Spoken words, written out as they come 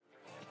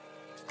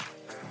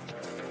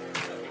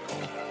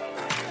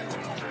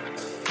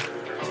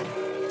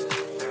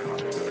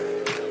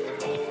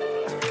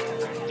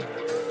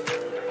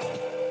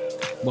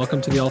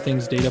Welcome to the All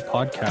Things Data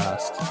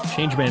podcast,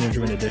 Change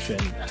Management Edition.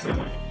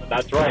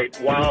 That's right.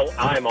 Well,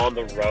 I'm on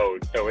the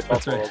road, so it's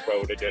That's also right. a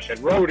road edition,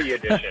 roadie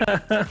edition.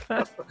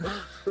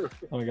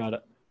 Oh my God.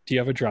 Do you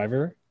have a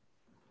driver?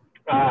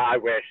 I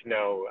wish.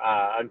 No.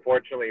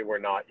 Unfortunately, we're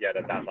not yet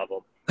at that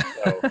level.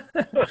 So.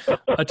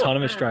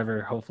 Autonomous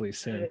driver, hopefully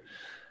soon.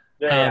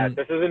 Yeah,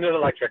 this isn't an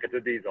electric, it's a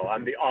diesel.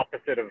 I'm the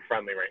opposite of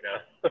friendly right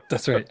now.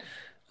 That's right.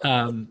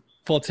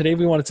 Well, today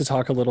we wanted to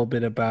talk a little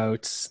bit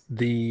about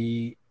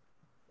the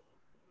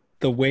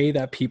way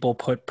that people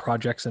put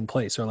projects in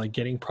place, or like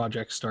getting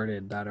projects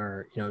started that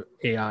are,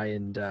 AI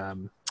and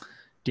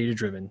data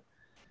driven.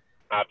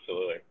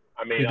 Absolutely.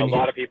 I mean, a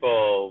lot of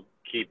people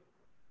keep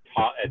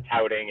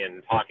touting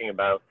and talking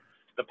about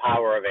the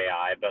power of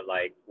AI, but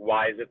like,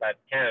 why is it that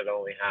Canada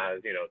only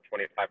has,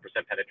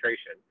 25%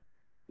 penetration?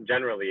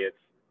 Generally,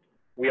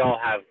 we all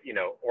have,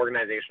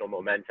 organizational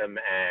momentum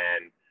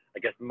and I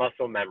guess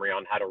muscle memory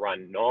on how to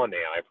run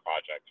non-AI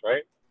projects,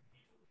 right?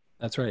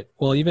 That's right.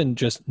 Well, even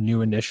just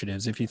new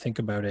initiatives, if you think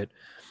about it,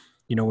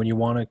 when you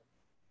want to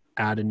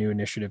add a new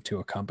initiative to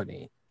a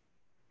company,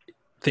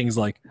 things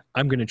like,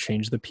 I'm going to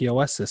change the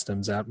POS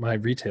systems at my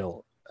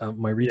retail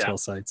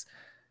sites.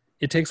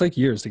 It takes like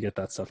years to get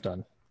that stuff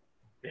done.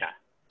 Yeah.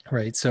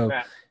 Right. So,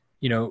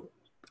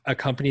 a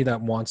company that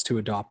wants to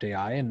adopt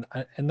AI and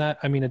that,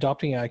 I mean,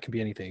 adopting AI could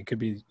be anything. It could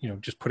be,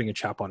 just putting a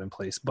chatbot in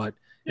place, but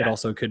it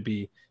also could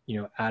be,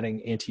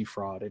 adding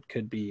anti-fraud. It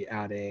could be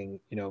adding,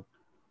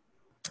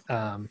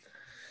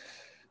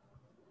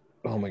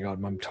 oh my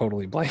God, I'm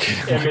totally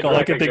blanking. Like, all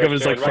I can think of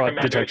is like fraud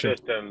detection.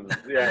 Systems.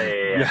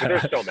 Yeah.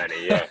 There's so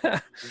many. Yeah.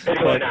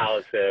 Video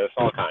analysis,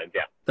 all kinds.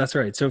 Yeah. That's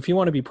right. So if you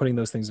want to be putting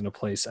those things into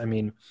place, I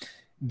mean,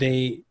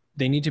 they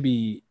need to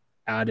be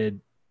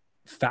added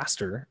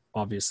faster,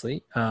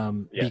 obviously,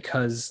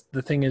 because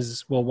the thing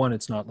is, well, one,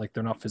 it's not like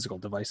they're not physical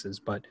devices,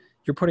 but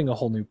you're putting a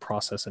whole new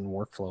process and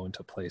workflow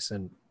into place.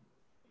 And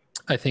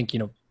I think,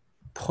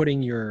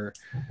 putting your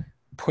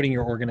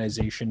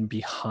organization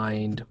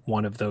behind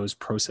one of those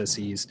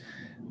processes,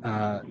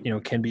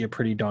 can be a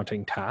pretty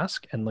daunting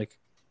task. And like,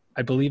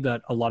 I believe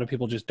that a lot of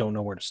people just don't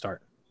know where to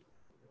start.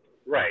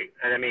 Right.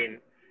 And I mean,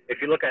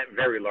 if you look at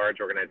very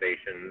large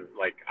organizations,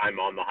 like I'm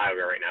on the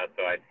highway right now,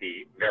 so I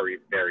see very,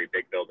 very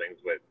big buildings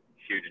with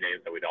huge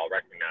names that we'd all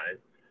recognize.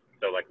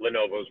 So like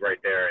Lenovo's right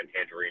there and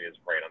Tangerine is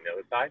right on the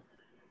other side.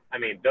 I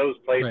mean, those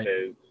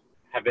places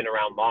have been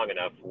around long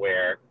enough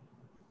where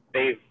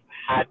they've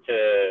had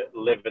to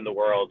live in the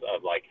world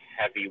of like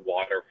heavy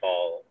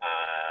waterfall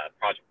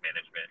project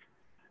management.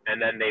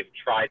 And then they've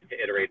tried to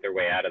iterate their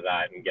way out of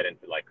that and get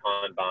into like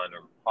Kanban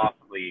or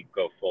possibly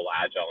go full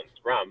Agile and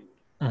Scrum.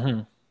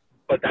 Mm-hmm.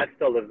 But that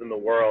still lives in the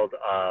world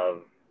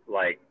of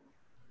like,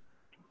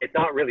 it's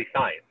not really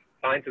science.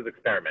 Science is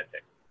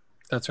experimenting.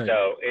 That's right.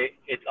 So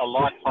it's a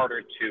lot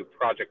harder to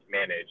project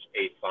manage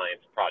a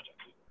science project.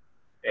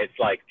 It's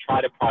like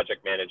try to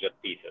project manage a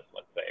thesis,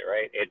 let's say,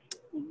 right? It's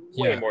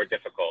way more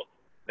difficult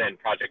than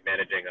project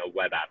managing a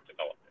web app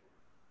development.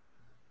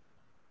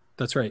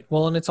 That's right.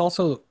 Well, and it's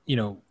also,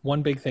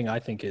 one big thing I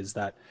think is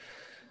that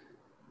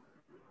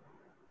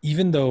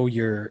even though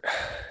you're,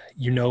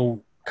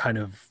 kind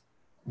of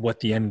what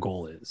the end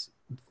goal is,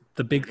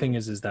 the big thing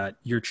is that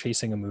you're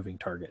chasing a moving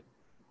target.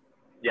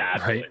 Yeah,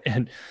 absolutely.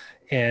 Right.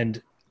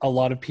 And a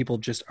lot of people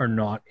just are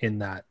not in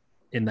that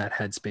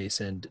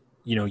headspace, and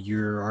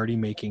you're already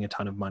making a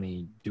ton of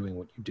money doing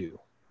what you do.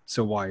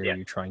 So why are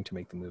you trying to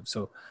make the move?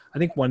 So I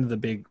think one of the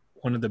big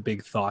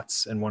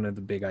thoughts and one of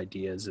the big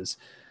ideas is,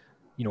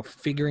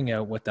 figuring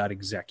out what that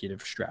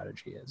executive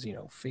strategy is,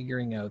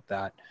 figuring out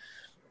that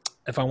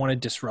if I want to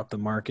disrupt the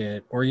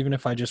market, or even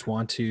if I just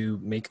want to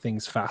make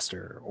things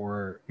faster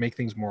or make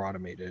things more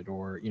automated,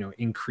 or,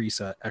 increase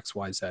a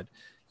XYZ,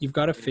 you've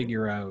got to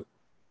figure out,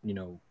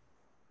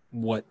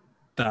 what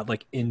that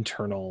like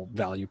internal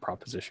value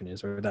proposition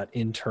is, or that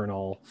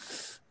internal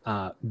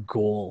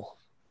goal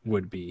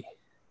would be,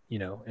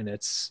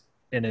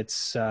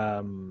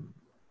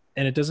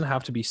 and it doesn't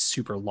have to be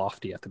super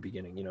lofty at the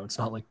beginning. It's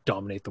not like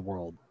dominate the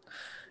world.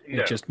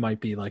 It just might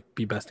be like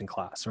be best in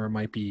class, or it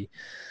might be.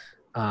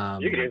 You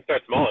can even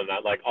start small in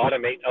that, like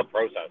automate a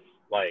process.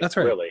 Like that's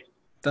right. Really,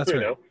 that's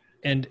right.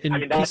 And I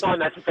mean, that's not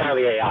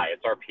necessarily AI;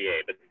 it's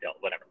RPA, but still,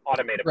 whatever.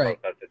 Automate a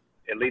process.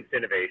 It leads to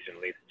innovation,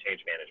 leads to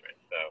change management.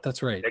 So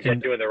that's right. They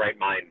get you in the right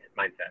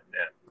mindset.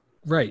 Yeah.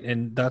 Right.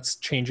 And that's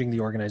changing the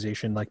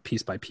organization like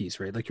piece by piece,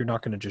 right? Like you're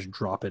not going to just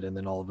drop it and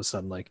then all of a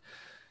sudden like,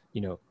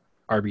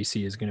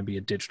 RBC is going to be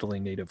a digitally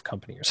native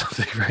company or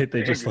something, right?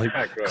 They just like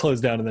close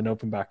down and then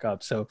open back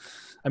up. So,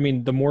 I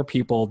mean, the more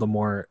people, the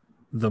more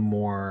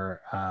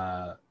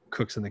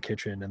cooks in the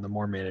kitchen, and the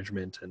more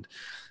management, and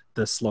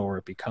the slower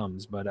it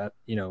becomes. But, I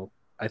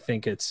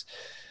think it's,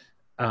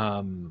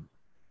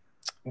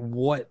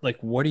 what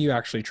are you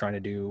actually trying to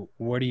do?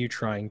 What are you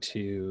trying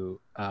to,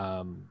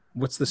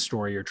 what's the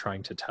story you're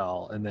trying to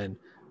tell? And then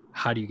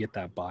how do you get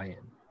that buy-in?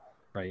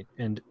 Right.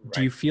 And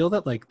do you feel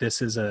that like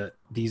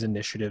these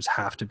initiatives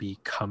have to be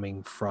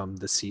coming from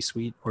the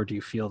C-suite, or do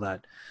you feel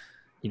that,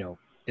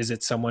 is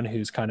it someone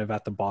who's kind of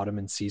at the bottom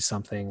and sees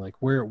something? Like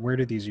where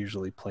do these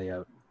usually play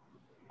out?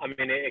 I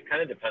mean, it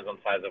kind of depends on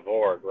size of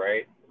org,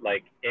 right?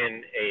 Like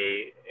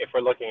if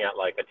we're looking at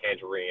like a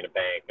Tangerine, a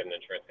bank, an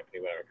insurance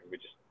company, whatever, because we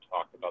just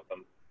talked about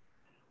them,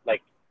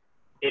 like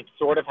it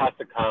sort of has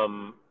to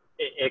come,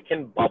 it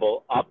can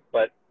bubble up,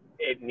 but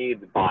it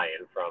needs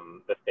buy-in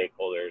from the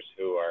stakeholders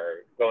who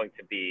are going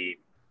to be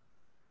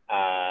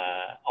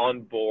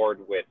on board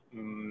with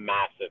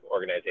massive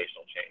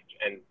organizational change.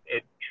 And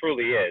it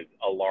truly is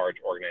a large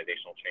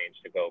organizational change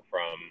to go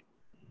from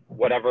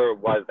whatever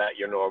was that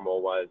your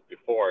normal was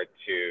before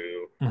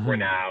to we're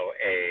now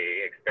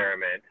a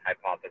experiment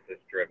hypothesis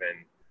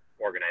driven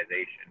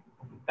organization.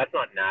 That's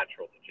not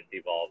natural to just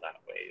evolve that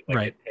way. Like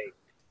Right.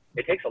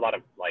 it takes a lot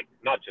of like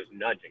not just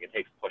nudging, it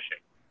takes pushing.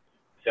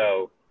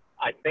 So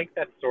I think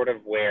that's sort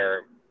of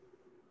where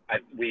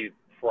we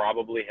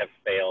probably have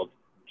failed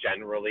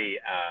generally,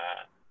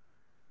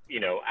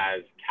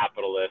 as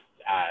capitalists,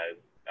 as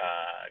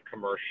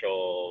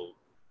commercial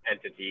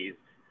entities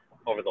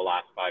over the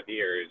last 5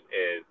 years,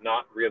 is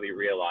not really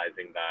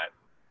realizing that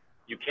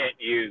you can't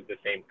use the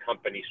same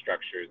company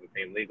structures, the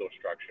same legal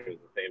structures,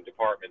 the same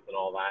departments and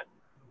all that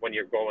when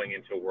you're going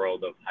into a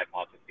world of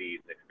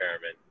hypotheses,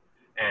 experiments.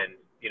 And,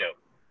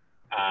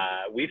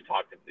 we've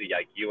talked,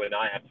 like you and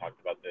I have talked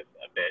about this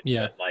a bit,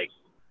 Yeah. that like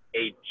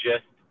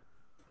just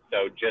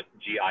GIST,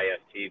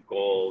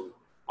 goals,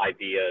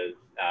 ideas,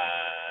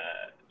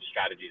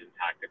 strategies and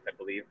tactics, I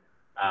believe.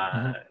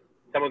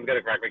 Someone's going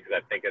to correct me because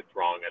I think it's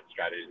wrong at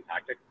strategies and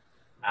tactics.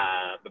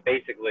 But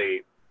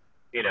basically,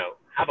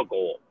 have a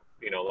goal.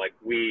 Like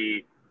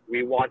we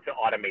want to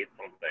automate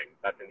something.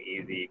 That's an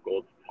easy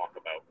goal to talk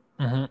about.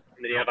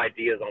 And then you have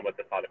ideas on what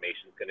this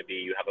automation is going to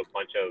be. You have a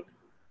bunch of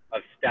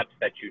steps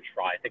that you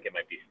try. I think it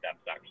might be steps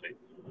actually.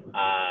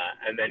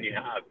 And then you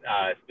have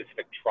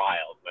specific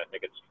trials. I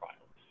think it's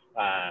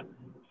trials.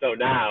 So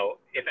now,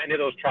 if any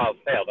of those trials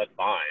fail, that's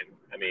fine.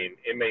 I mean,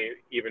 it may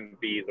even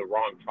be the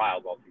wrong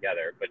trials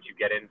altogether, but you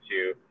get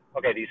into,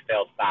 okay, these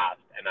fail fast,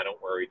 and I don't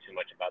worry too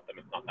much about them.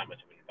 It's not that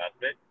much of an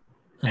investment.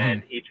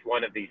 And each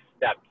one of these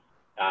steps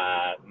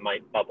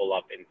might bubble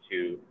up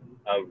into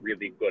a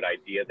really good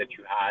idea that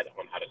you had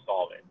on how to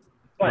solve it.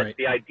 But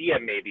the idea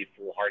may be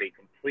foolhardy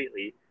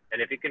completely, and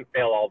if you can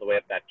fail all the way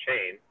up that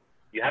chain,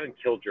 you haven't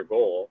killed your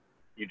goal.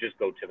 You just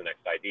go to the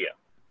next idea.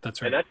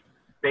 That's right. And that's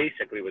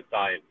basically what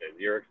science is.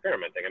 You're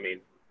experimenting. I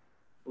mean,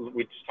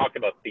 we just talked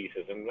about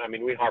thesis, and I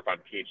mean, we harp on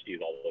PhDs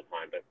all the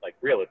time, but like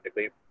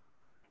realistically,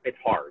 it's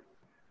hard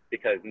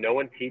because no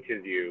one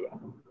teaches you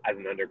as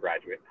an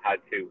undergraduate how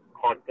to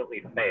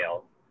constantly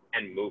fail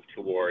and move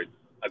towards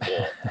a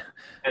goal.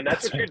 And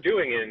that's what you're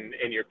doing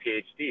in your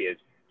PhD is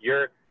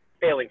you're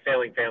failing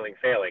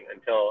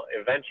until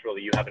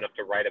eventually you have enough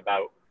to write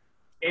about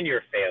in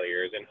your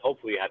failures, and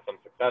hopefully you had some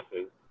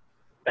successes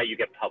that you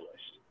get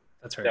published.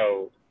 That's right.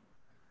 So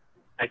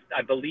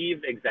I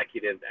believe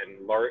executives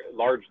and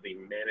largely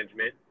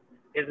management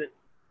isn't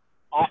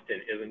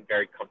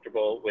very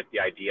comfortable with the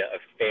idea of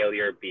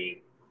failure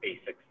being a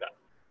success.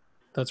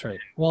 That's right.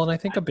 Well, and I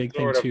think a big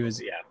thing too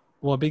is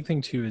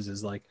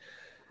like,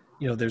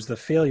 there's the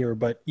failure,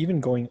 but even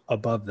going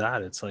above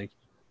that, it's like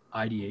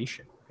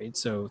ideation, right?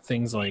 So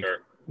things like,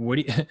 what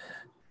do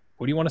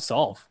you want to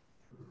solve?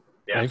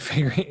 Yeah. Right?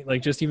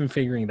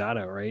 Figuring that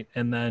out, right?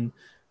 And then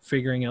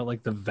figuring out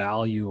like the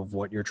value of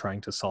what you're trying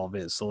to solve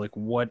is. So like,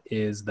 what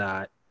is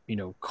that,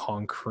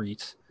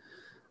 concrete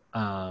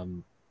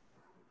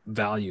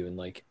value? And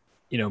like,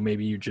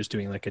 maybe you're just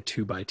doing like a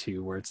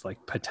 2x2 where it's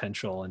like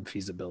potential and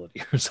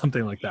feasibility or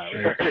something like that,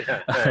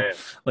 right?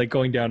 Like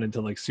going down into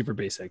like super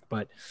basic,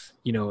 but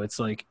it's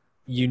like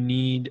you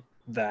need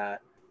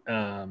that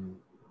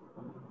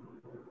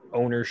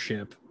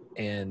ownership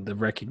and the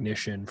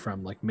recognition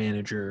from like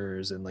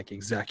managers and like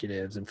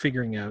executives, and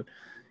figuring out,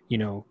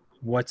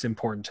 what's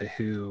important to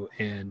who,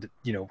 and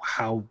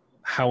how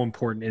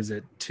important is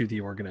it to the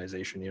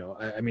organization.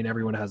 I mean,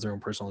 everyone has their own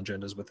personal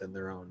agendas within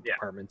their own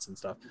departments and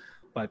stuff,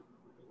 but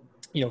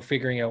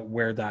figuring out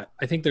where that,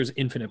 I think there's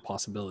infinite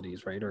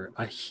possibilities, right? Or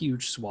a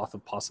huge swath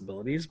of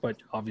possibilities, but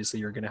obviously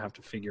you're going to have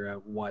to figure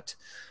out what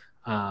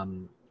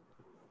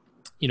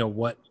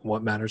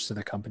matters to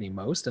the company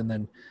most, and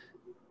then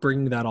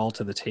bring that all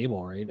to the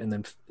table, right? And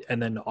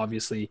then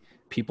obviously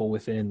people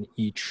within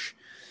each,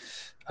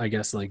 I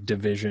guess, like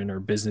division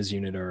or business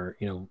unit are,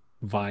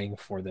 vying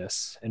for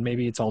this. And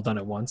maybe it's all done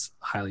at once.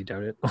 Highly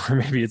doubt it. Or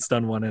maybe it's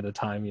done one at a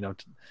time,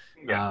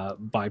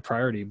 by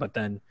priority, but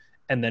then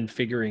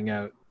figuring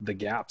out the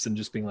gaps and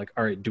just being like,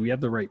 all right, do we have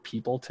the right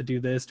people to do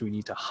this? Do we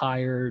need to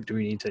hire? Do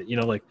we need to,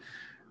 like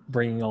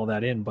bringing all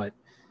that in? But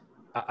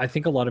I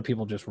think a lot of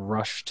people just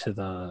rush to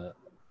the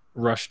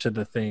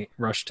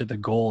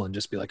goal and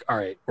just be like, all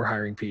right, we're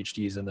hiring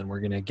PhDs and then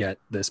we're going to get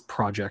this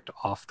project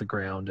off the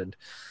ground. And,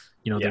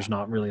 there's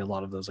not really a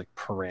lot of those like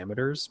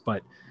parameters.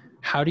 But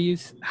how do you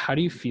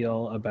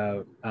feel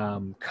about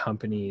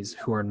companies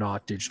who are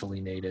not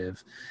digitally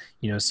native,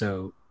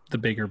 so the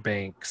bigger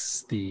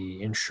banks,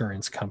 the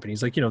insurance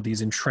companies, like,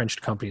 these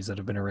entrenched companies that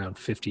have been around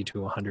 50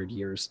 to 100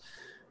 years,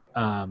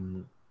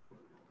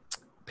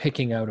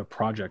 picking out a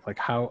project? Like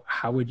how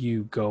would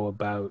you go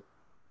about,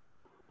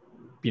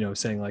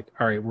 saying like,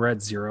 all right, we're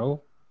at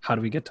zero. how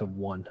do we get to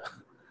 1?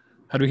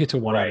 How do we get to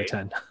 1 out of Right.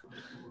 10?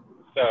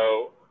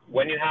 So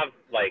when you have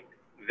like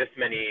this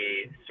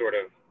many sort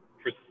of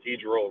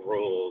procedural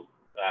rules,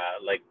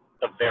 like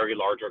the very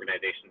large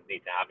organizations need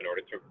to have in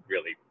order to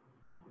really,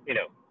 you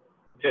know,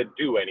 to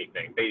do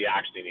anything, they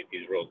actually need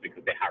these rules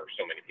because they hire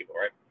so many people,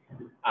 right?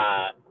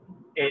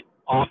 It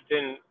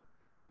often,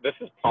 this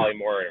is probably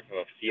more of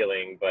a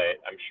feeling,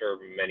 but I'm sure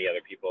many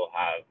other people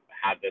have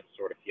had this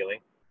sort of feeling.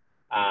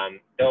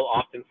 They'll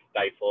often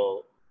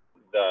stifle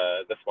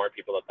the smart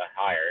people that they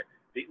hire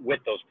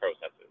with those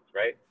processes,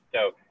 right?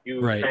 So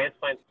you Right.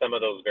 transplant some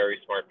of those very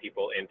smart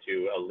people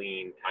into a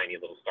lean, tiny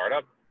little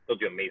startup, they'll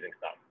do amazing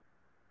stuff.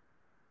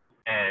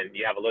 And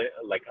you have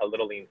a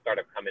little lean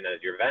startup come in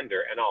as your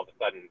vendor, and all of a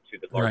sudden, to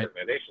the large Right.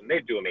 organization, they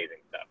do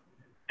amazing stuff,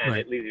 and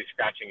Right. it leaves you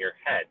scratching your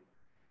head.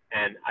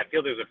 And I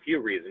feel there's a few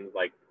reasons.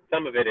 Like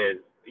some of it is,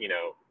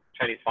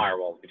 Chinese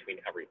firewalls between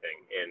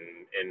everything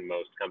in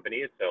most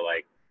companies. So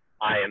like,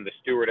 I am the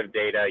steward of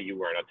data.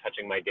 You are not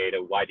touching my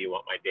data. Why do you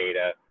want my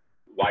data?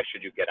 Why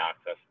should you get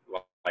access?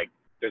 Like,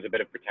 there's a bit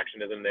of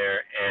protectionism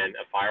there and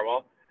a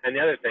firewall. And the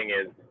other thing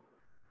is,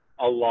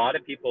 a lot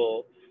of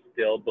people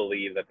still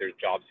believe that there's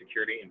job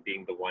security in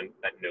being the one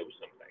that knows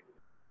something.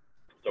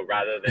 So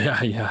rather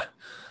than Yeah.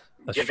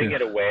 That's giving true.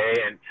 it away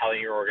and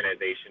telling your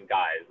organization,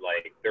 guys,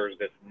 like there's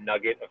this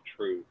nugget of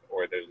truth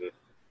or there's this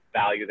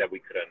value that we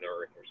could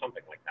unearth or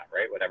something like that,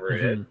 right? Whatever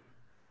it is.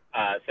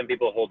 Mm-hmm. Some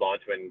people hold on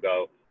to it and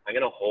go, I'm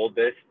going to hold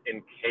this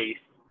in case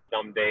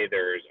someday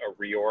there's a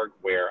reorg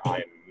where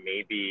I'm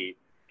maybe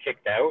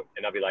kicked out,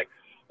 and I'll be like,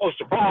 oh,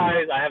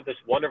 surprise, I have this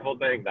wonderful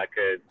thing that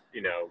could,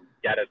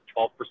 get us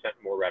 12%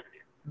 more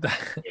revenue,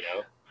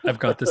 I've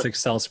got this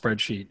Excel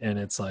spreadsheet and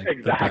it's like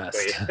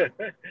Exactly. the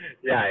best.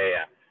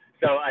 Yeah.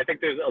 So I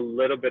think there's a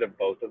little bit of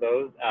both of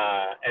those,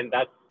 and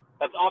that's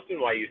often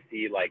why you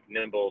see like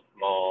nimble,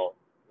 small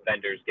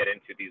vendors get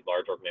into these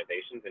large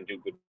organizations and do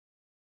good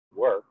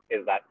work.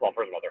 Is that, well,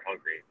 first of all, they're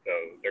hungry, so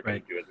they're going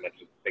Right. to do as much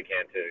as they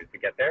can to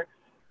get there.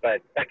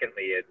 But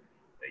secondly, it's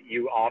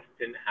you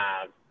often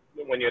have,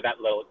 when you're that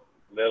little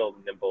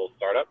nimble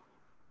startup,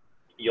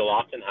 you'll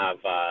often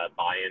have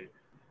buy-in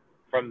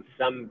from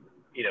some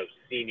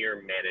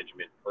senior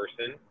management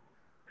person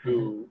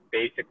who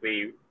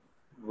basically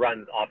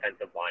runs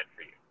offensive line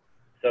for you.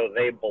 So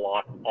they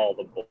block all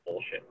the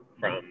bullshit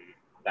from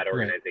that Right.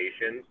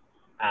 organization,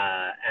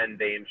 and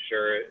they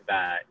ensure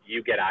that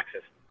you get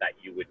access that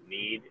you would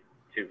need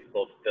to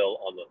fulfill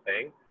all the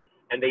things.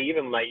 And they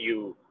even let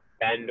you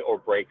bend or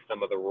break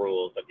some of the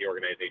rules that the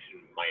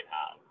organization might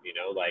have.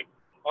 Like,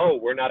 oh,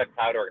 we're not a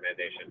cloud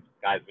organization,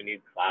 guys. We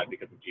need cloud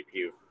because of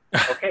GPU.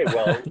 Okay,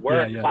 well,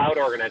 we're a cloud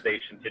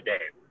organization today.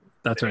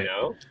 That's right.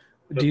 So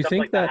Do you stuff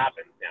think like that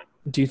happens? Yeah.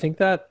 do you think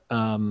that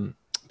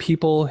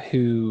people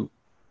who,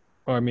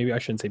 or maybe I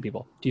shouldn't say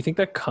people, do you think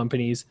that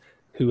companies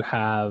who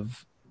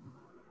have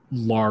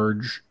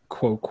large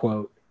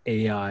quote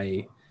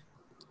AI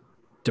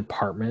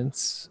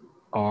departments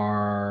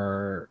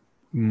are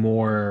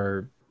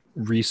more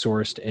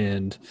resourced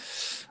and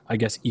I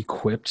guess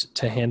equipped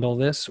to handle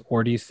this?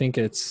 Or do you think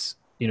it's,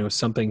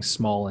 something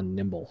small and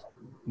nimble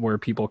where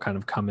people kind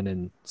of come in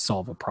and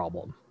solve a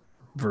problem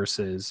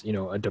versus,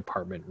 a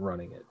department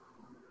running it?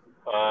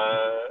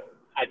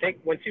 I think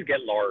once you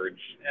get large,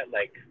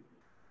 like,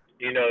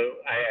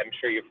 I'm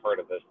sure you've heard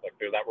of this. Like,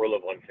 there's that rule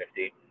of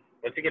 150.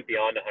 Once you get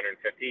beyond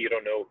 150, you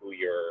don't know who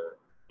you're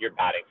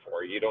batting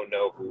for. You don't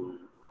know who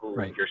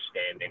Right. you're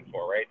standing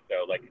for, right?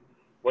 So, like,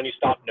 when you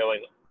stop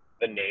knowing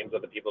the names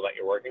of the people that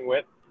you're working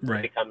with,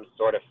 Right. it becomes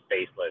sort of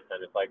faceless,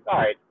 and it's like, all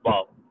right,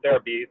 well, they're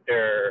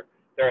a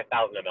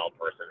 1,000 ml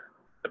person,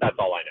 but that's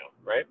all I know,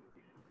 right?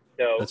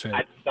 So That's right.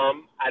 at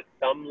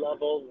some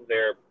level,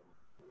 there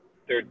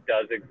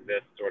does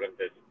exist sort of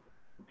this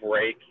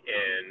break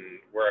in,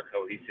 we're a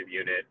cohesive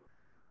unit,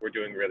 we're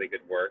doing really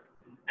good work.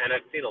 And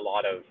I've seen a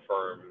lot of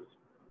firms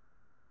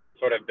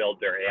sort of build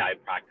their AI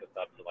practice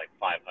up to like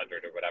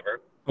 500 or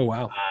whatever. Oh,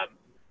 wow.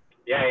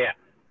 Yeah.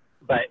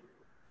 But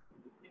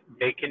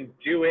they can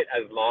do it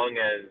as long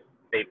as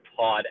they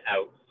pod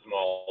out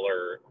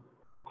smaller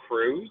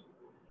crews,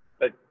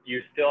 but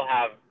you still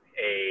have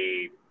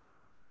a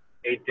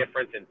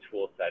difference in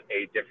tool set,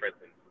 a difference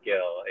in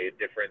skill, a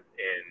difference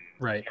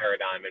in Right.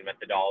 paradigm and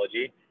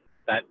methodology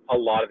that a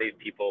lot of these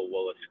people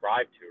will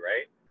ascribe to,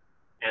 right?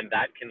 And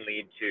that can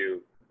lead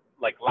to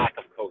like lack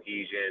of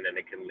cohesion, and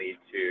it can lead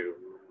to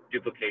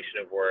duplication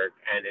of work.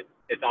 And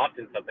it's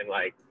often something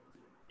like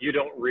you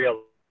don't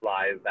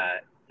realize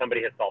that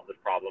somebody has solved this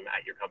problem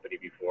at your company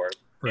before,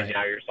 Right. and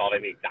now you're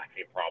solving the exact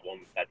same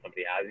problem that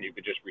somebody has, and you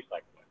could just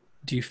recycle it.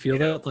 Do you feel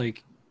that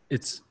like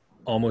it's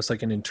almost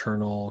like an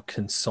internal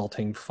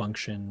consulting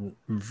function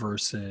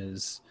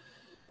versus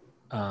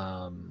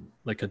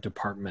like a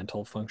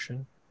departmental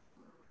function?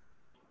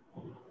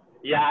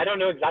 Yeah, I don't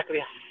know exactly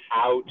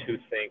how to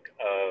think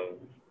of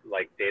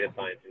like data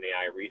science and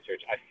AI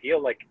research. I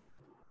feel like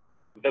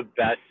the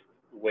best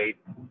way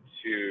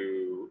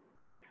to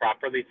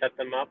properly set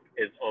them up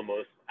is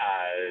almost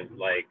as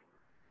like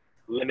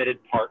limited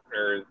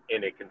partners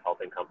in a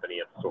consulting company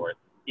of sorts.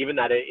 even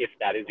if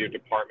that is your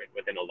department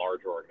within a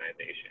larger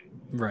organization,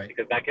 Right.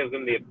 because that gives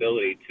them the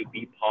ability to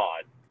be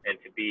pods and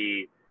to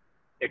be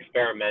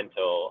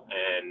experimental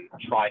and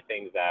try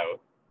things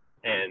out,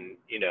 and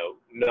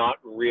not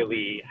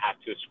really have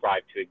to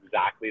ascribe to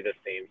exactly the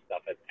same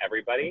stuff as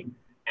everybody,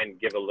 and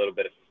give a little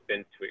bit of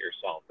spin to it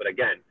yourself. But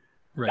again,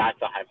 Right.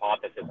 that's a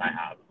hypothesis I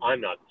have.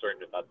 I'm not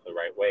certain if that's the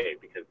right way,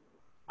 because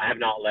I have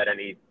not led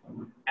any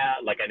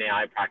like an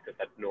AI practice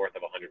that's north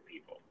of 100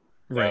 people.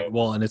 Right. So,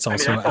 Well, and it's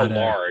also that's at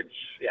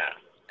large,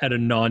 at a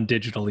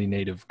non-digitally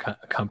native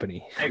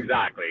company.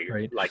 Exactly.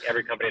 Right. Like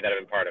every company that I've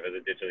been part of is a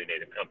digitally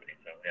native company.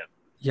 So yeah.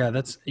 Yeah,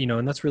 that's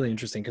and that's really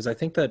interesting, because I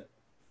think that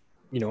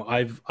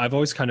I've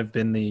always kind of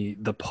been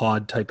the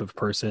pod type of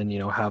person.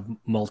 Have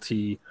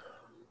multiple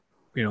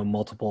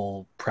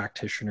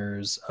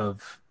practitioners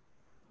of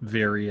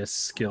various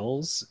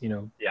skills.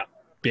 Yeah.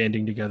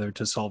 Banding together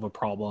to solve a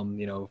problem.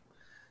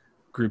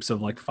 Groups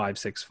of like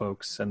 5-6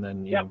 folks, and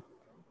then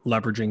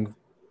leveraging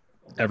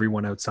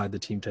everyone outside the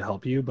team to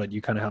help you, but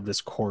you kind of have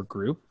this core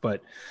group.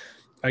 But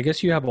I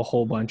guess you have a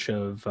whole bunch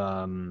of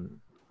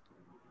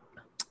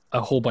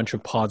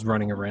pods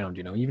running around.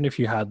 Even if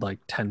you had like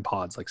 10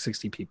 pods, like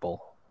 60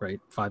 people, right?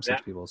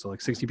 5-6 people, so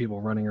like 60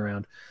 people running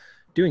around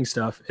doing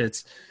stuff.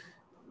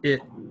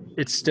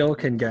 It still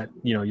can get,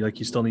 you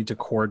still need to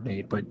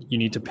coordinate, but you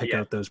need to pick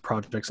out those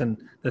projects. And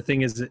the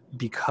thing is that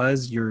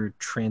because you're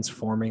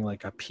transforming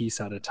like a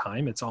piece at a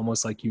time, it's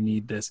almost like you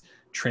need this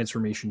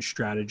transformation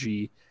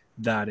strategy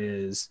that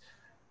is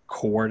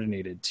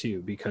coordinated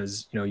too,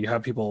 because you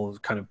have people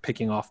kind of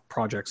picking off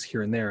projects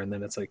here and there, and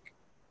then it's like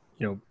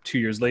 2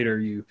 years later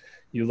you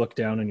look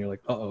down and you're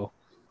like, uh-oh,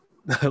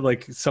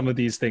 like some of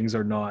these things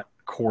are not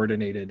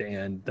coordinated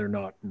and they're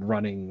not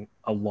running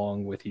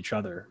along with each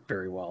other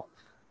very well.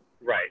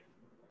 Right.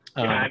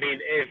 I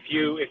mean, if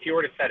you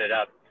were to set it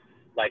up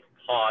like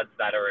pods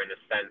that are in a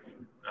sense,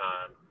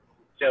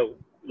 so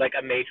like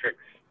a matrix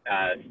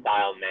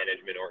style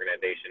management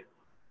organization.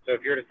 So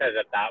if you were to set it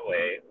up that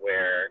way,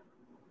 where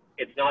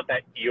it's not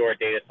that you're a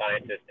data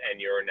scientist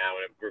and you're now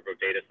in a group of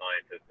data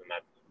scientists and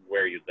that's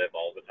where you live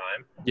all the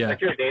time. Yeah.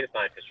 Like you're a data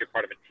scientist, you're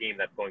part of a team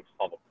that's going to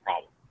solve a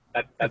problem.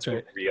 That's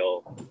right.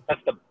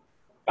 That's the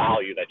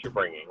value that you're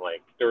bringing.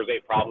 Like there's a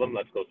problem,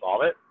 let's go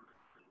solve it.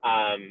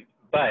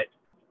 But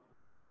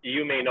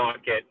you may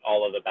not get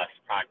all of the best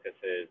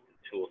practices,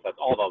 tool sets,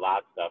 all of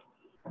that stuff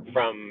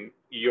from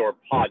your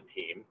pod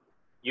team.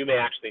 You may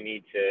actually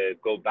need to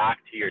go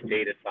back to your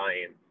data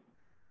science,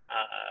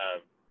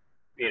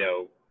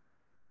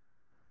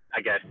 I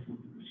guess,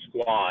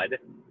 squad,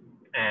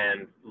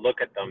 and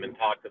look at them and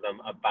talk to them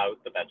about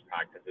the best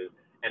practices,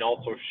 and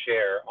also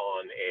share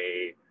on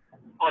a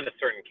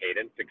certain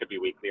cadence. It could be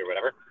weekly or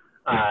whatever.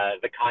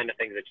 The kind of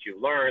things that you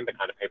learned, the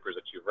kind of papers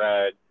that you've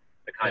read,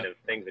 the kind of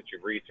things that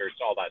you've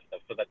researched, all that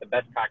stuff, so that the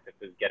best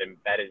practices get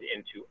embedded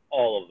into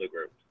all of the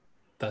groups.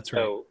 That's right.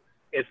 So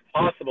it's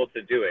possible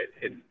to do it.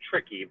 It's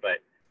tricky,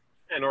 but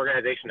an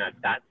organization at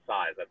that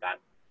size, that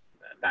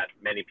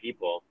many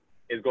people,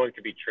 is going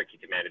to be tricky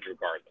to manage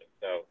regardless.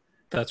 So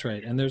that's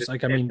right. And there's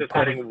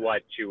deciding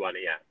what you want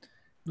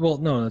to, Well,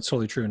 no, that's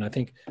totally true. And I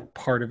think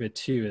part of it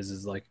too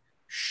is like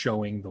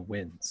showing the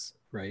wins,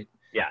 right?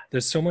 Yeah.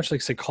 There's so much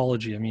like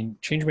psychology. I mean,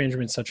 change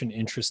management is such an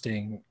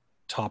interesting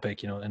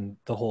topic, and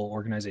the whole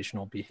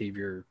organizational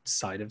behavior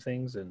side of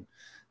things and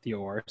the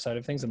OR side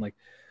of things. And like,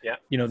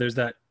 there's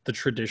the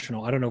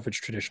traditional, I don't know if it's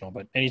traditional,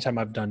 but anytime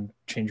I've done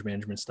change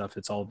management stuff,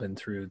 it's all been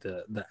through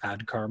the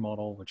ADKAR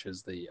model, which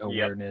is the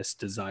awareness,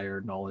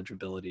 desire, knowledge,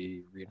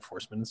 ability,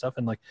 reinforcement and stuff.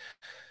 And like,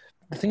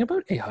 the thing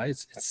about AI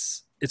is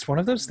it's one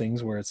of those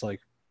things where it's like,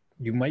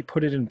 you might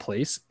put it in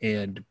place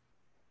and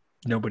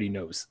nobody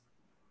knows.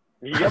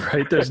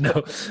 Right. There's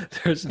no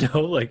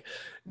like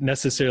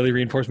necessarily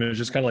reinforcement. It's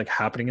just kind of like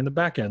happening in the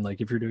back end.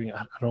 Like if you're doing, I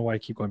don't know why I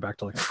keep going back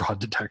to like fraud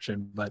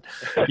detection, but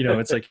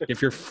it's like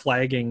if you're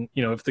flagging,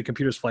 if the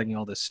computer's flagging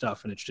all this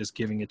stuff and it's just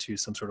giving it to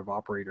some sort of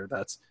operator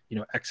that's,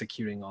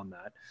 executing on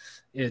that,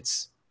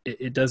 it's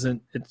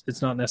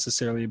not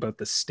necessarily about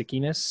the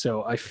stickiness.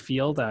 So I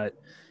feel that,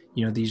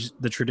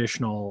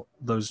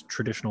 those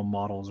traditional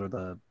models, or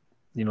the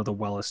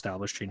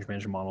well-established change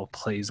management model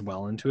plays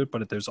well into it,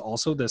 but there's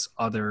also this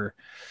other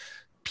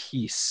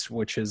piece,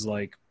 which is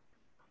like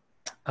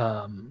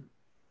the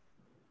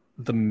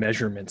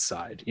measurement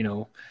side,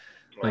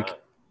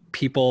 like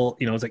people,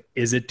 it's like,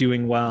 is it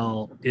doing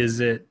well? Is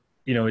it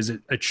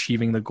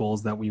achieving the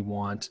goals that we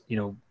want?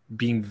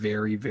 Being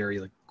very, very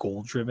like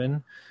goal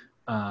driven.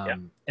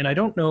 And I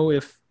don't know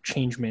if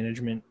change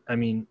management, I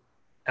mean,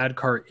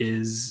 ADKAR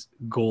is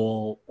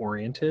goal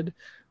oriented,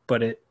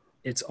 but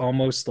it's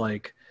almost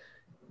like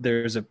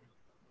there's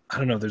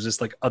this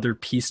like other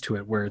piece to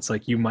it where it's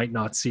like, you might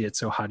not see it.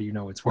 So how do you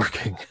know it's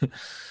working?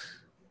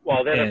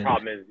 Well, then the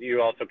problem is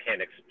you also can't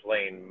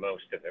explain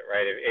most of it,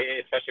 right?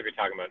 Especially if you're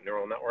talking about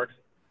neural networks.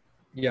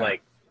 Yeah.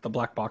 Like the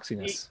black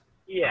boxiness.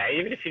 Yeah.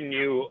 Even if you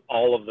knew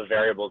all of the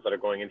variables that are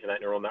going into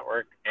that neural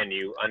network and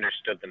you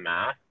understood the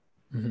math,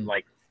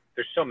 like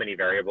there's so many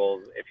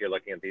variables if you're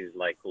looking at these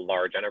like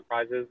large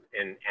enterprises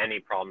in any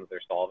problems they're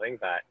solving,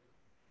 that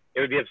it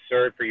would be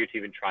absurd for you to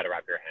even try to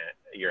wrap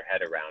your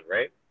head around,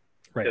 right?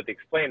 Right. So the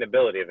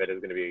explainability of it is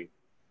going to be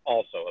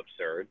also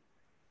absurd.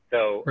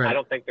 So Right. I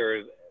don't think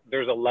there's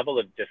a level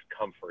of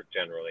discomfort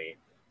generally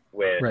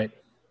with Right.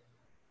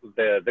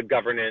 the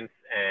governance,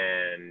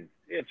 and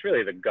it's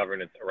really the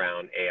governance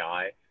around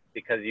AI,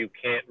 because you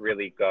can't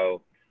really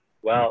go,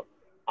 well,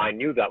 I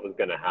knew that was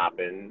going to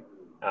happen,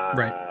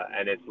 Right.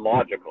 and it's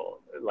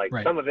logical. Like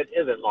Right. some of it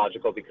isn't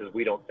logical because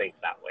we don't think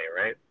that way,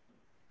 right?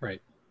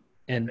 Right.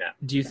 And Yeah.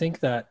 do you think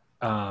that,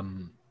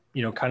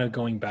 kind of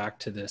going back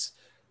to this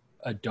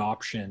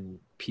adoption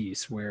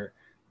piece, where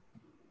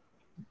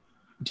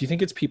do you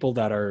think it's people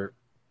that are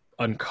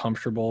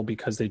uncomfortable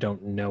because they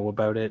don't know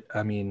about it?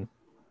 I mean,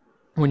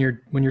 when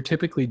you're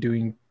typically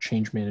doing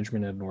change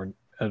management at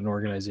an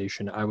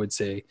organization, I would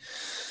say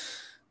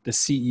the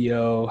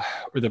CEO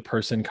or the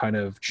person kind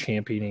of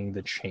championing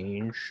the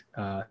change,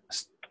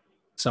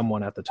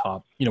 someone at the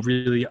top,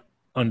 really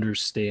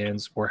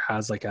understands or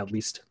has like at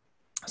least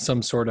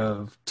some sort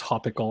of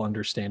topical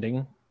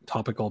understanding,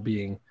 topical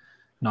being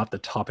not the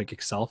topic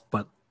itself,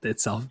 but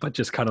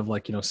just kind of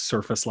like,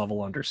 surface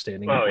level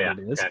understanding of what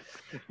it is.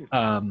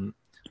 Okay.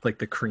 Like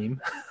the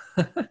cream.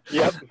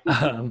 Yep.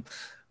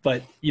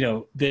 But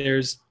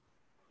there's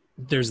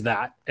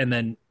that. And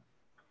then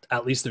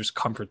at least there's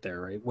comfort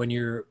there, right? When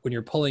you're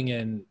pulling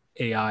in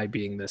AI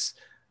being this,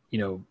 I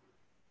don't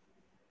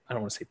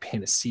want to say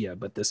panacea,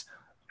 but this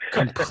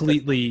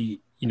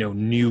completely,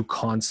 new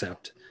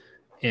concept,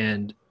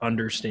 and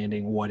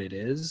understanding what it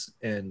is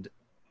and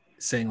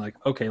saying like,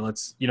 okay,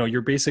 let's,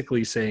 you're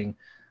basically saying,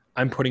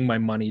 I'm putting my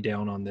money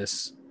down on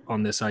this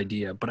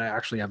idea, but I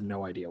actually have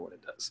no idea what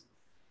it does.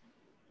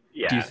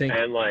 Yeah. Do you think,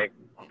 and like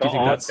do the you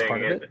think odd that's thing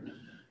part of is, it?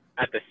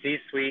 at the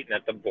C-suite and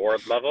at the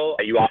board level,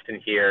 you often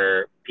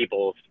hear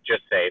people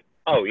just say,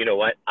 "Oh, you know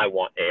what? I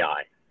want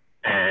AI,"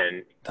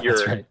 and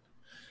That's right.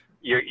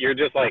 you're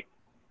just like,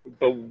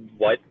 "But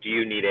what do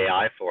you need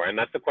AI for?" And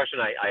that's the question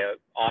I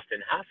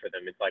often have for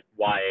them. It's like,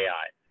 why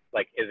AI?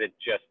 Like, is it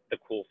just the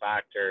cool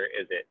factor?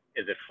 Is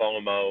it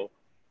FOMO?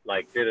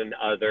 Like, did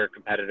another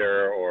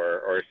competitor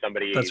or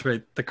somebody That's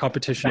right. The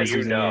competition that is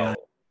using AI.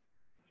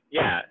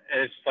 Yeah,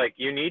 and it's just like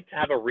you need to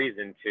have a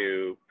reason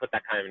to put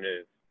that kind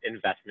of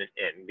investment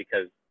in,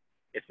 because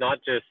it's not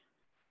just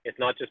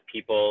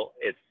people,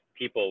 it's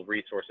people,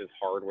 resources,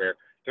 hardware.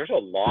 There's a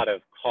lot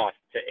of cost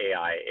to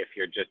AI if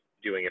you're just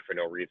doing it for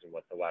no reason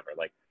whatsoever.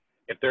 Like,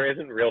 if there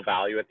isn't real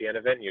value at the end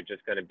of it and you're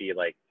just going to be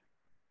like,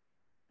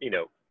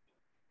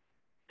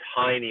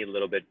 tiny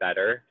little bit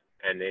better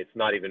and it's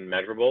not even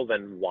measurable,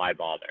 then why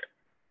bother?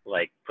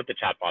 Like, put the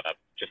chatbot up,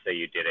 just say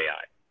you did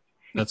AI.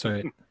 That's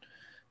right.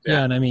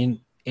 Yeah. And I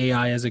mean,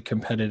 AI as a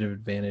competitive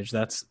advantage,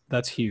 that's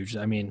huge.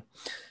 I mean,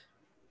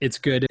 it's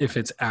good if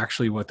it's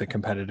actually what the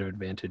competitive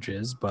advantage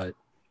is, but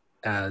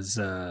as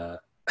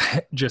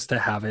just to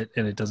have it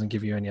and it doesn't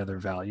give you any other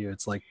value,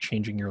 it's like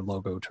changing your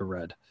logo to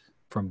red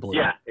from blue.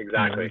 Yeah,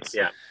 exactly.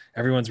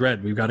 Everyone's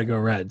red, we've got to go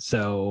red,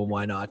 so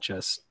why not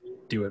just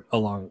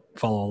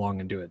follow along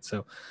and do it?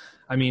 So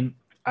I mean,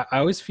 I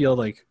always feel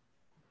like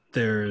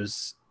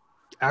there's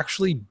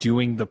actually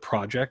doing the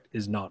project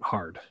is not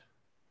hard.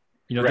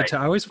 Right.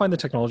 I always find the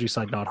technology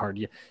side not hard.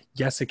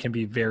 Yes, it can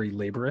be very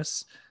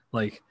laborious.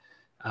 Like,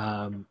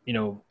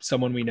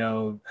 someone we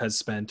know has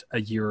spent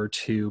a year or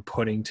two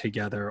putting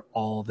together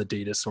all the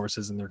data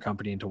sources in their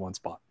company into one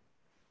spot.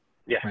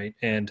 Yeah. Right.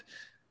 And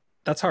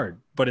that's hard,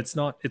 but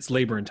it's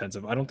labor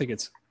intensive. I don't think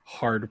it's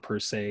hard per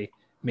se.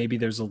 Maybe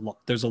there's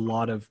a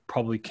lot of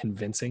probably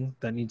convincing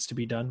that needs to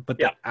be done, but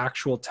the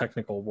actual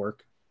technical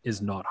work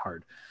is not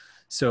hard.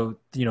 So,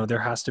 there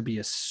has to be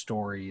a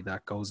story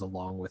that goes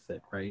along with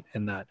it. Right.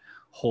 And that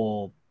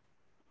whole,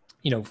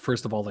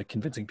 first of all, like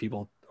convincing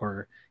people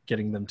or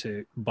getting them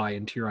to buy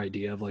into your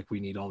idea of like,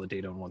 we need all the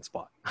data in one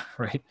spot.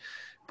 Right.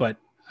 But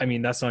I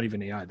mean, that's not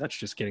even AI, that's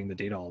just getting the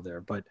data all there.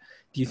 But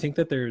do you think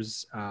that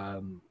there's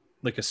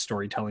like a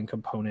storytelling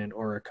component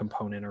or a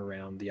component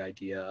around the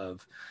idea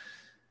of,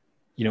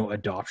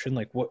 adoption?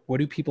 Like what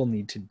do people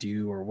need to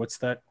do, or what's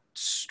that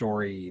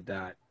story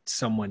that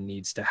someone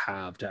needs to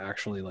have to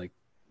actually like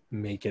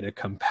make it a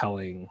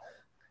compelling,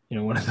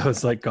 one of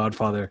those like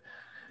Godfather,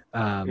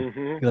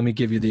 let me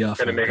give you the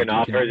offer. Gonna make an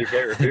offer you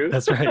can't refuse.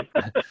 That's right.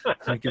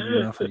 Let me give you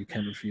an offer you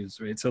can't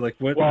refuse. Right. So like,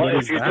 what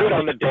if is you that? do it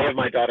on the day of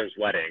my daughter's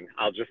wedding,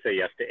 I'll just say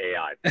yes to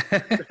AI.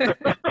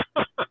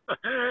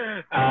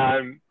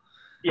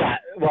 Yeah.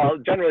 Well,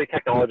 generally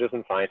technologists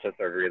and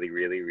scientists are really,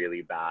 really,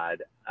 really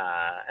bad.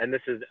 And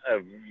this is a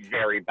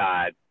very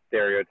bad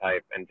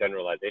stereotype and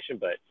generalization,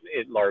 but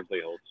it largely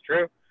holds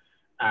true.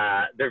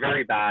 They're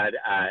very bad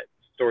at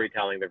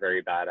storytelling. They're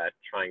very bad at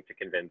trying to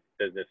convince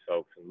business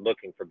folks and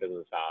looking for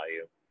business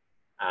value.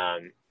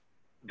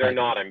 They're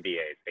not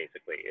MBAs,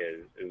 basically,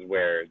 is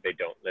where they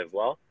don't live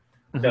well.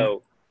 Mm-hmm.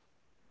 So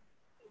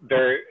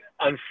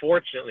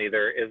unfortunately,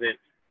 there isn't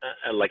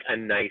a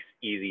nice,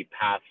 easy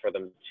path for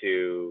them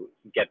to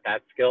get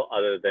that skill,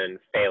 other than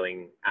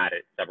failing at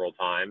it several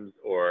times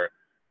or,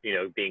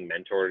 being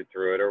mentored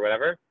through it or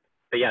whatever.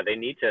 But yeah, they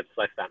need to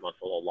flex that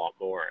muscle a lot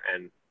more.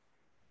 And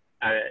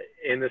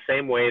in the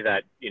same way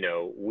that,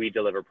 we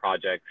deliver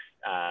projects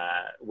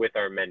with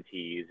our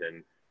mentees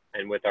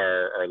and with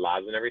our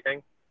labs and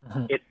everything,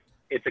 Mhm.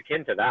 it's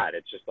akin to that.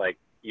 It's just like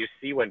you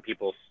see when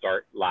people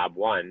start lab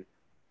one,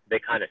 they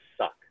kind of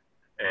suck.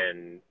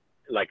 And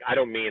like, I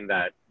don't mean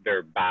that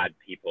they're bad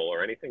people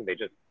or anything.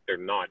 They're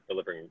not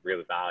delivering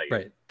real value.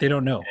 Right. They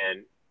don't know.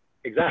 And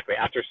exactly,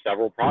 after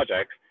several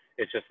projects,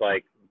 it's just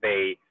like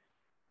they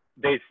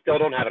still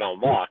don't have it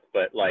on lock,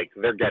 but like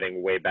they're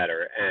getting way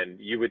better. And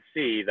you would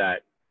see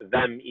that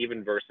them,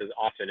 even versus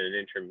often an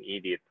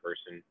intermediate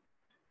person,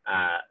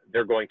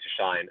 they're going to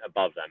shine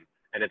above them.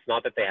 And it's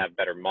not that they have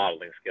better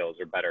modeling skills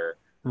or better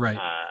Right.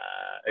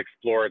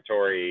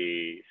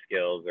 exploratory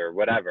skills or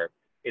whatever.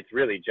 It's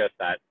really just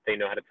that they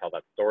know how to tell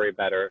that story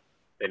better.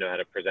 They know how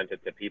to present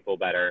it to people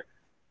better.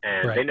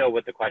 And Right. they know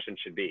what the question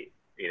should be,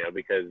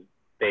 because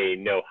they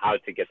know how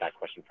to get that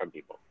question from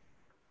people.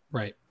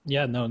 Right.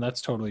 Yeah, no,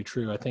 that's totally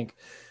true. I think,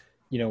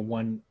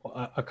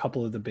 a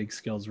couple of the big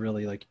skills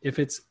really, like if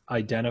it's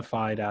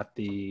identified at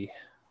the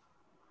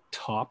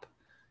top,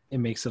 it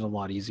makes it a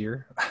lot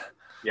easier.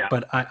 Yeah.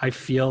 But I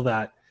feel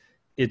that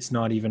it's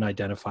not even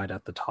identified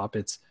at the top.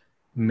 It's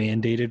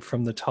mandated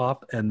from the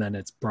top and then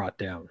it's brought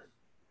down.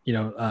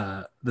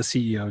 The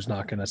CEO is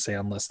not going to say,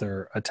 unless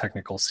they're a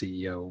technical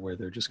CEO, where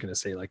they're just going to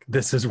say like,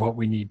 this is what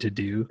we need to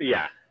do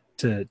Yeah.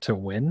 to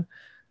win.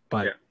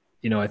 But,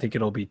 I think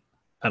it'll be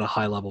at a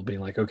high level being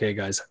like, okay,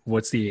 guys,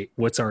 what's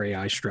our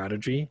AI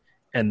strategy?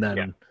 And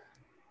then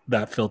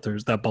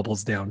that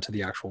bubbles down to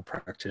the actual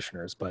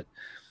practitioners. But,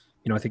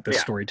 I think the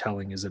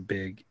storytelling is a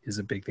big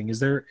thing. Is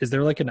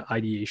there like an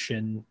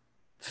ideation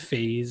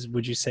phase?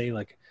 Would you say,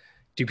 like,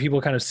 do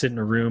people kind of sit in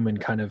a room and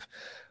kind of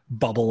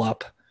bubble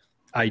up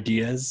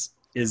ideas?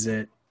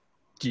 Do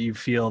you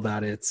feel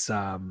that it's,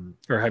 or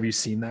have you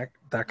seen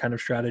that kind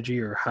of strategy,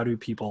 or how do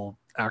people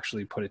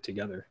actually put it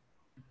together?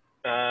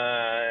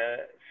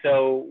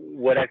 So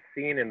what I've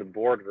seen in the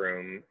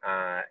boardroom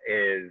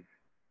is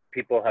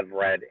people have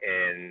read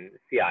in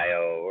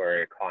CIO or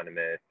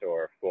Economist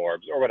or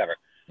Forbes or whatever.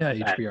 Yeah,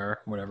 HBR,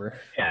 whatever.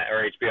 Yeah,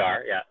 or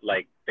HBR. Yeah,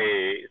 like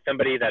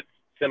somebody that's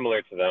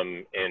similar to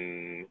them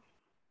in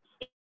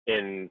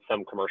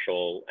some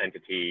commercial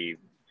entity,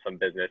 some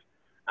business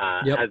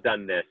has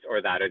done this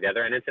or that or the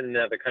other, and it's in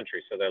another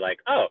country. So they're like,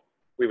 oh,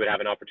 we would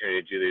have an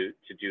opportunity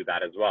to do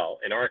that as well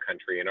in our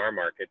country, in our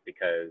market,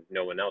 because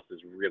no one else is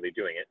really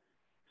doing it.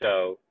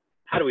 So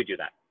how do we do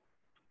that?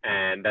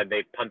 And then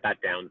they punt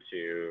that down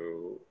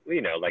to,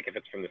 like if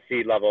it's from the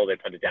C level, they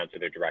punt it down to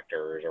their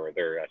directors or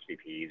their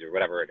SVPs or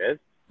whatever it is.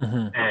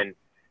 Mm-hmm. And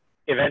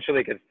eventually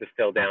it gets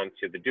distilled down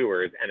to the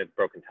doers, and it's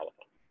broken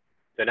telephone.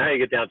 So now you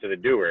get down to the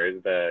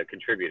doers, the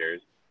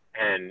contributors,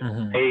 and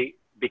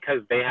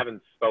because they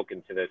haven't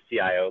spoken to the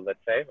CIO,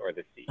 let's say, or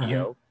the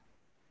CEO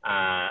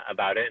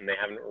about it, and they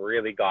haven't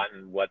really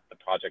gotten what the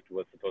project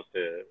was supposed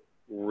to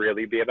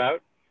really be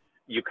about,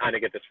 you kind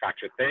of get this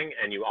fractured thing,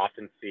 and you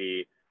often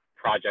see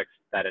projects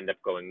that end up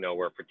going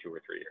nowhere for 2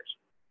 or 3 years.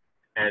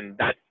 And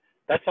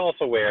that's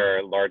also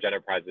where large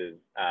enterprises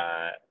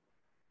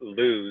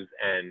lose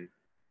and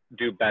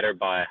do better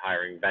by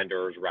hiring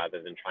vendors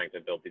rather than trying to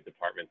build these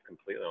departments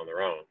completely on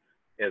their own,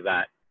 is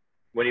that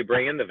when you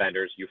bring in the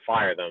vendors, you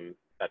fire them,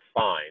 that's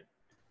fine.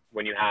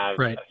 When you have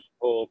a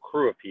whole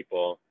crew of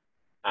people,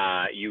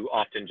 you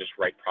often just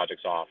write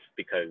projects off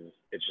because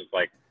it's just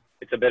like,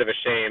 it's a bit of a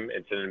shame,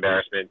 it's an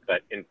embarrassment,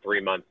 but in 3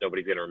 months,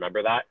 nobody's going to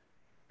remember that.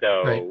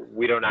 So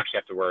we don't actually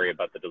have to worry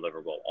about the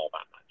deliverable all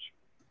that much.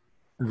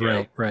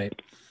 Right.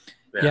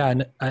 Yeah,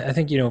 and I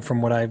think,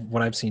 from what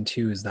I've seen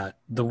too, is that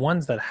the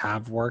ones that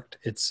have worked,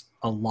 it's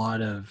a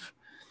lot of,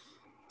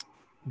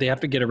 they have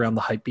to get around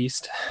the hype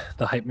beast,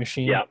 the hype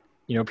machine. Yeah.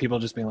 People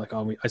just being like,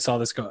 oh, I saw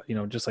this go,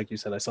 just like you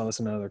said, I saw this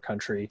in another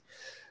country,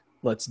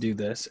 let's do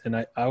this. And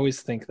I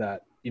always think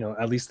that,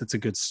 at least it's a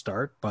good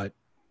start, but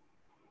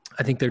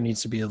I think it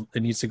needs to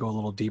go a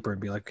little deeper and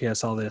be like, okay, I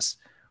saw this.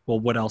 Well,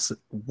 what else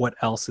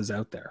is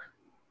out there?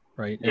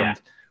 Right. Yeah.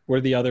 And what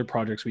are the other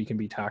projects we can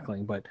be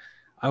tackling? But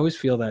I always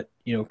feel that,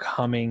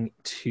 coming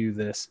to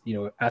this,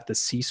 at the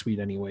C-suite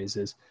anyways,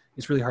 it's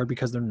really hard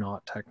because they're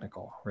not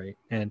technical. Right.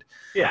 And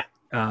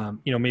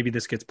maybe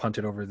this gets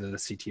punted over to the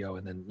CTO,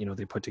 and then,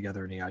 they put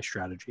together an AI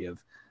strategy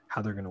of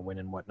how they're going to win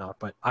and whatnot.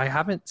 But I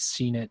haven't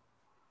seen it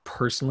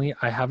personally.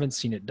 I haven't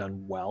seen it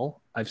done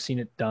well. I've seen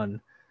it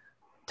done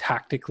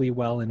tactically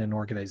well in an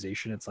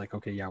organization. It's like,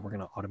 okay, yeah, we're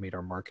going to automate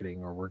our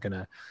marketing, or we're going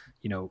to,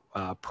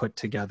 put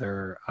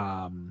together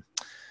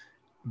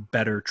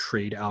better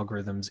trade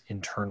algorithms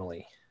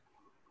internally,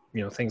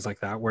 things like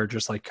that, where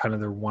just like kind of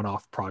they're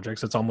one-off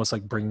projects. It's almost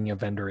like bringing a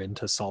vendor in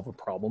to solve a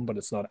problem, but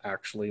it's not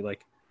actually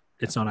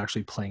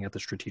playing at the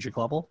strategic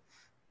level.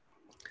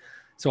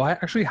 So I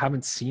actually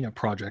haven't seen a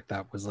project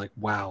that was like,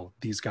 wow,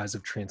 these guys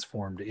have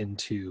transformed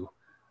into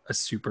a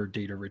super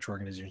data rich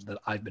organization that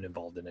I've been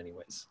involved in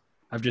anyways.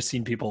 I've just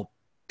seen people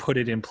put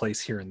it in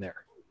place here and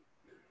there.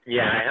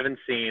 Yeah, I haven't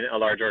seen a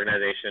large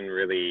organization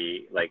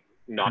really like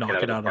knock it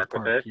out of the park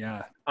with it.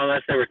 Yeah.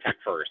 Unless they were tech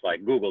first,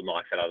 like Google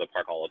knocks it out of the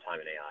park all the time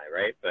in AI,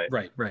 right? But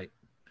right.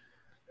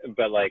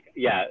 but like,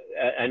 yeah,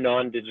 a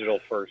non-digital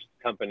first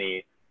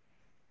company.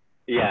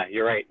 Yeah,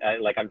 you're right.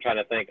 Like I'm trying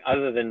to think,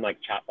 other than like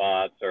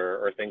chatbots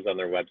or things on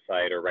their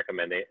website or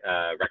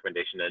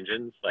recommendation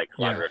engines like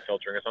Yeah. collaborative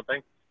filtering or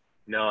something.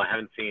 No, I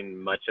haven't seen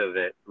much of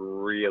it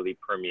really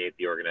permeate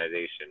the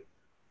organization.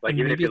 Like And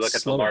even if maybe you it's look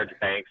at the large slower.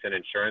 banks and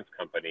insurance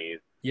companies,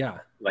 Yeah,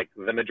 like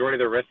the majority of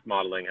the risk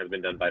modeling has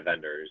been done by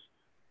vendors.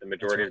 The that's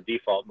majority right. of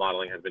default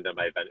modeling has been done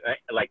by vendors.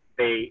 Like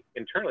they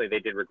internally they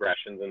did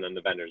regressions, and then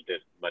the vendors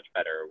did much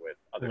better with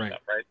other Right.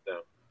 stuff, right?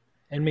 So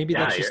And maybe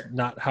yeah, that's you're just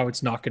not how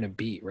it's not going to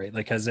be, right?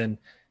 Like, as in,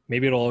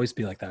 maybe it'll always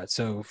be like that.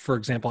 So, for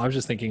example, I was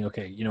just thinking,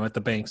 okay, at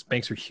the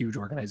banks are huge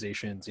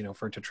organizations.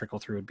 For it to trickle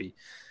through would be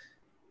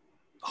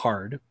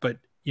hard. But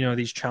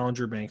these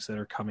challenger banks that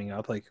are coming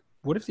up, like,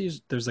 what if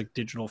there's like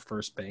digital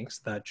first banks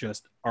that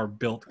just are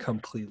built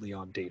completely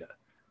on data,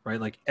 right?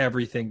 Like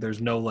everything,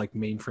 there's no like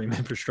mainframe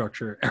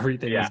infrastructure.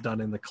 Everything yeah, is done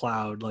in the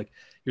cloud. Like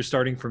you're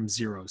starting from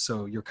zero.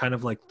 So you're kind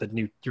of like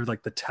you're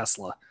like the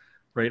Tesla,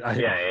 right? yeah,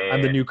 yeah,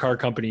 I'm the yeah. new car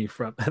company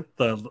from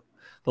the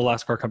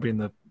last car company in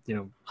the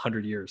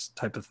 100 years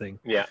type of thing.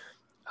 Yeah.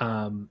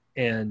 And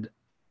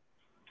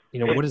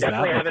what It does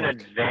definitely that have look an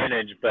like?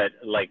 advantage, but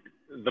like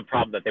the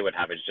problem that they would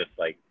have is just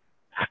like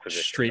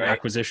acquisition, Straight right?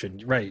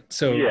 acquisition, right?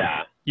 So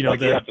Yeah, like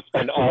you the have to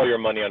spend all your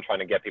money on trying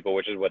to get people,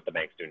 which is what the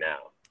banks do now.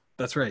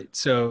 That's right.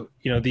 So,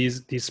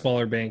 these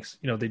smaller banks,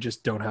 they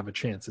just don't have a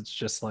chance. It's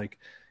just like,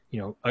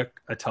 a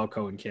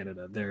telco in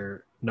Canada.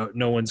 They're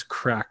no one's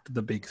cracked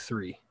the big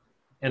three.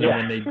 And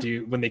then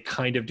Yeah, when they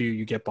kind of do,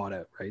 you get bought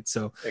out, right?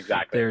 So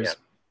exactly. Yeah,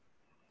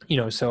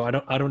 there's, so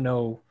I don't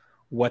know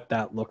what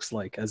that looks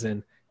like, as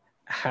in,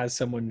 has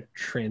someone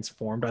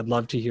transformed? I'd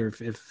love to hear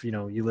if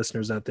you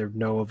listeners out there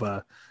know of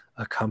a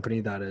company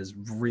that has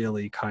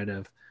really kind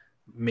of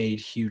made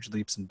huge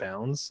leaps and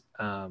bounds.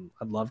 I'd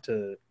love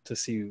to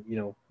see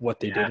what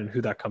they did yeah. and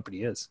who that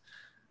company is.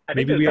 I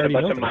think Maybe there's we been a already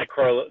bunch know of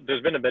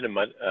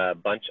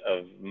them. bunch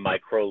of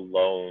micro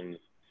loans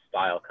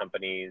style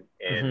companies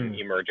in Hmm.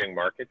 emerging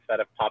markets that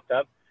have popped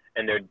up,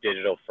 and they're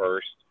digital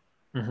first.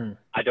 Hmm.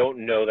 I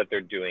don't know that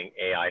they're doing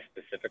AI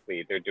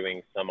specifically. They're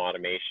doing some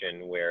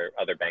automation where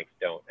other banks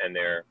don't, and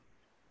they're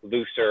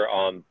looser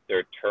on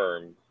their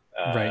terms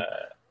Right.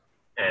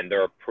 and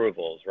their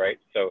approvals, right?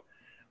 So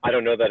I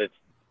don't know that it's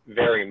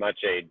very much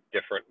a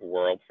different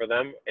world for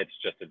them. It's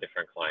just a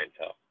different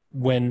clientele.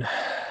 When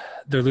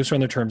they're looser on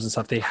their terms and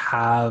stuff, they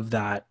have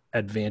that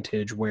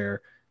advantage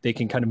where they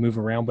can kind of move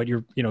around, but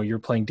you're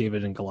playing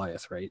David and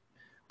Goliath, right?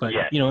 But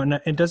Yes. and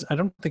it does. I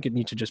don't think it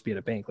needs to just be at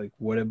a bank. Like,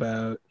 what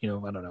about I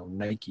don't know,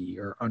 Nike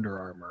or Under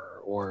Armour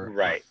or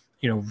Right.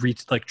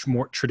 like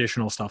more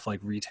traditional stuff like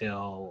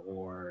retail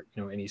or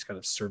any kind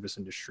of service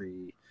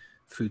industry,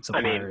 food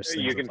I mean, suppliers,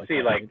 you things can like see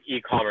that, like right?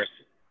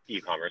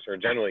 e-commerce or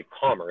generally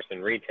commerce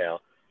and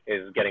retail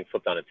is getting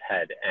flipped on its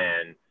head,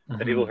 and the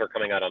Hmm. people who are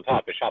coming out on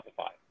top is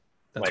Shopify.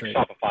 That's Like right.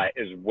 Shopify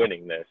is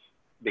winning this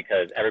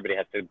because everybody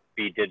has to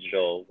be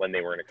digital when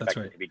they weren't That's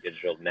expecting right. to be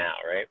digital now,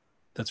 right?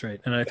 That's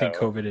right. And I think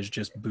So, COVID is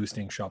just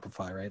boosting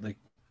Shopify, right? Like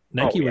oh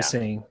Nike was yeah,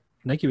 saying,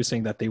 Nike was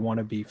saying that they want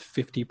to be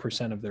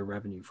 50% of their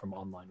revenue from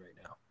online right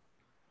now.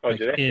 oh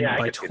do Like they? in Yeah, I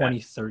by could see that.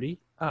 2030,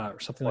 or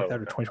something like Whoa,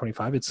 that, or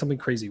 2025. It's something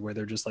crazy where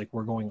they're just like,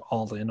 we're going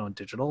all in on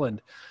digital.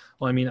 And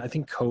well, I mean, I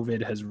think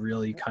COVID has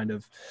really kind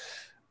of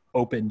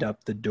opened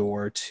up the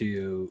door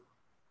to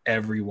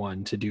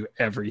everyone to do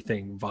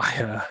everything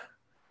via,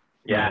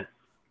 you yeah, know,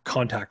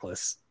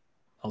 contactless,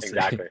 I'll say,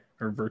 exactly.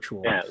 or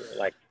virtual. Yeah,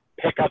 like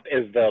pickup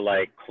is the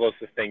like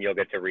closest thing you'll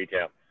get to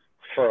retail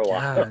for a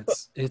while. Yeah,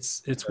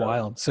 it's So,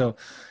 wild. So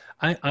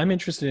I'm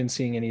interested in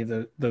seeing any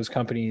of those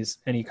companies,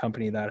 any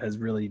company that has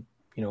really,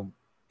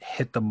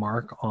 hit the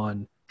mark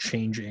on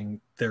changing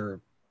their,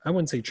 I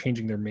wouldn't say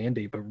changing their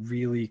mandate, but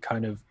really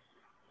kind of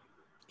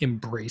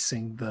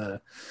embracing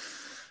the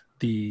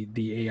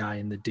AI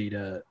and the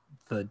data,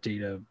 I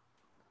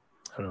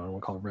don't know, I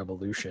won't call it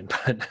revolution,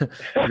 but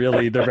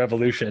really the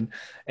revolution.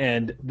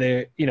 And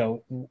they,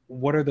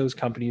 what are those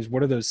companies?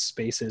 What are those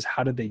spaces?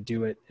 How did they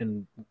do it?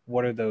 And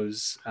what are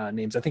those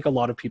names? I think a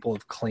lot of people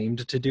have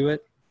claimed to do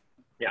it,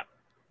 yeah,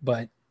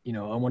 but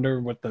I wonder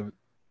what the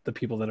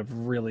people that have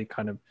really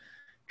kind of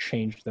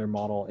changed their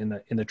model in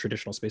the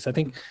traditional space. I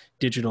think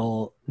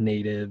digital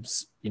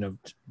natives,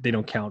 they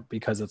don't count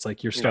because it's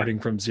like you're no, starting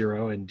from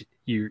zero and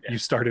you yeah. you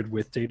started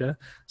with data,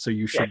 so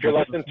you Yeah, should if you're be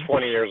less able than to.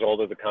 20 years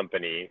old as a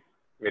company,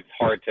 it's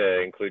hard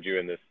to include you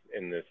in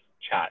this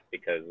chat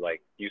because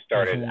like you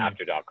started Mhm.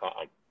 after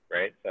 .com,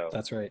 right? So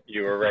That's right.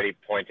 you were already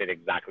pointed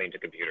exactly into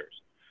computers.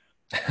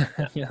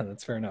 Yeah. Yeah,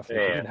 that's fair enough. Like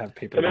we Yeah. didn't have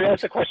paper So maybe that's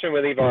routers. the question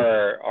we leave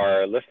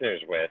our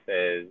listeners with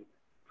is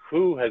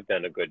who has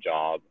done a good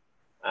job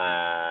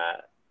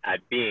at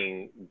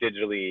being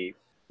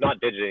not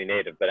digitally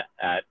native, but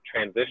at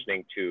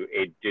transitioning to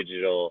a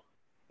digital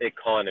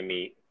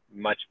economy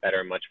much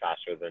better, much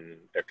faster than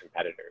their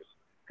competitors.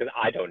 Because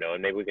I don't know,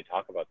 and maybe we could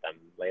talk about them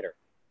later.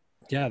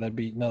 Yeah, that'd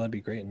be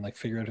great, and like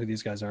figure out who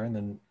these guys are, and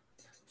then And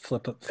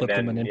flip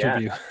them an then, yeah,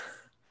 interview.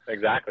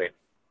 exactly.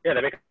 Yeah,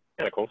 that'd be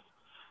kind of cool.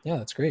 Yeah,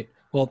 that's great.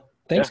 Well,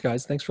 Yeah. thanks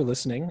guys. Thanks for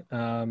listening.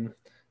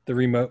 The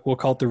remote, we'll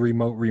call it the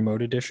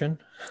remote edition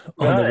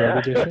on the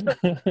road edition.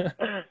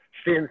 The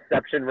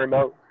Inception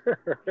remote.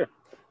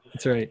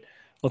 That's right.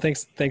 Well,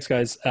 thanks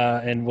guys.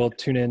 And we'll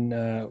tune in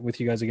with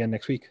you guys again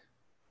next week.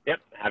 Yep.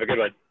 Have a good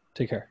one.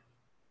 Take care.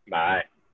 Bye.